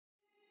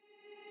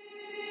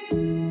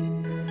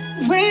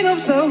Weight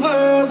of the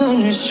world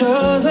on your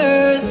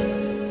shoulders.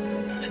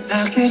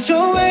 I guess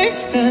you're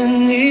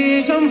wasting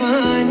ease of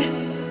mine.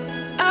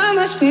 I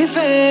must be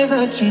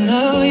favored to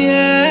know,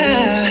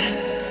 yeah.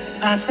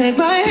 I take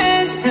my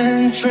hands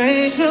and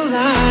trace the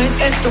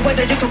lines. It's the way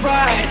that you can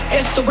ride.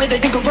 It's the way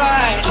that you can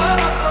ride.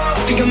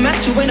 Think I'm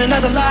meant to win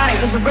another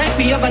life. It's a break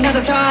me of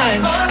another time.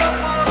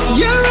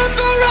 You're up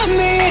around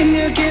me and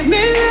you give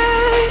me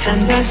life.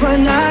 And that's why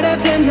night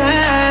after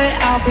night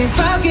I'll be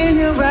fucking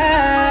you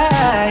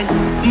right.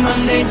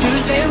 Monday,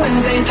 Tuesday,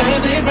 Wednesday,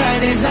 Thursday,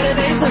 Friday,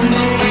 Saturday,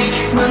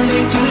 Sunday.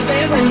 Monday,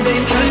 Tuesday, Wednesday,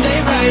 Thursday,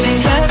 Friday,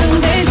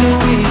 7 days a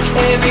week.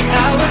 Every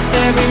hour,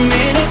 every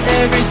minute,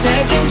 every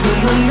second.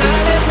 Good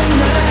night after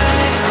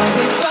night I'll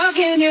be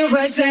fucking you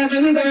right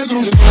 7 days a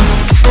week.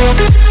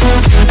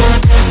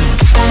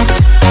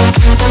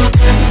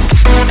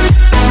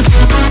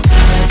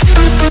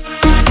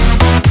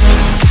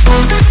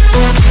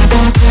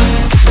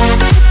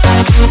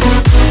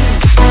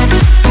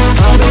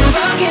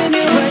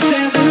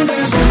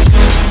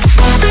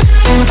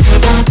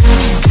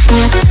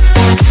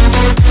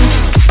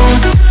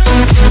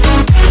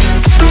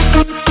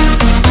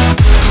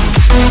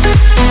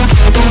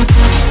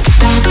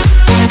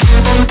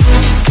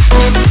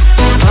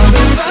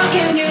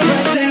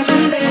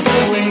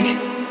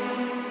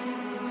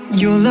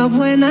 You love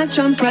when I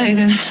jump right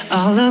in.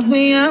 All of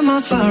me, I'm a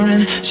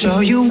foreign. Show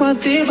you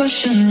what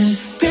devotion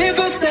is.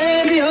 Deeper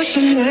than the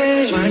ocean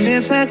is. Wind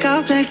it back,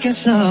 I'll take it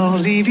slow.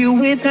 Leave you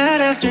with that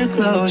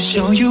afterglow.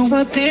 Show you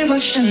what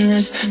devotion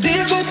is.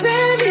 Deeper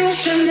than the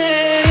ocean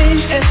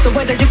is. It's the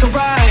way that you can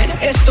ride.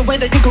 It's the way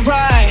that you can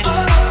ride.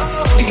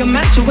 Think I'm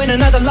meant to win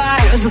another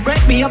life. It's a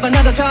break me of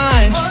another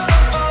time.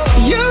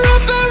 You're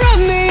up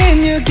around me and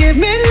you give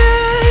me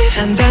life.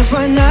 And that's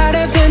why night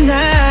after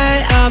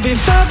night I'll be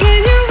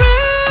fucking you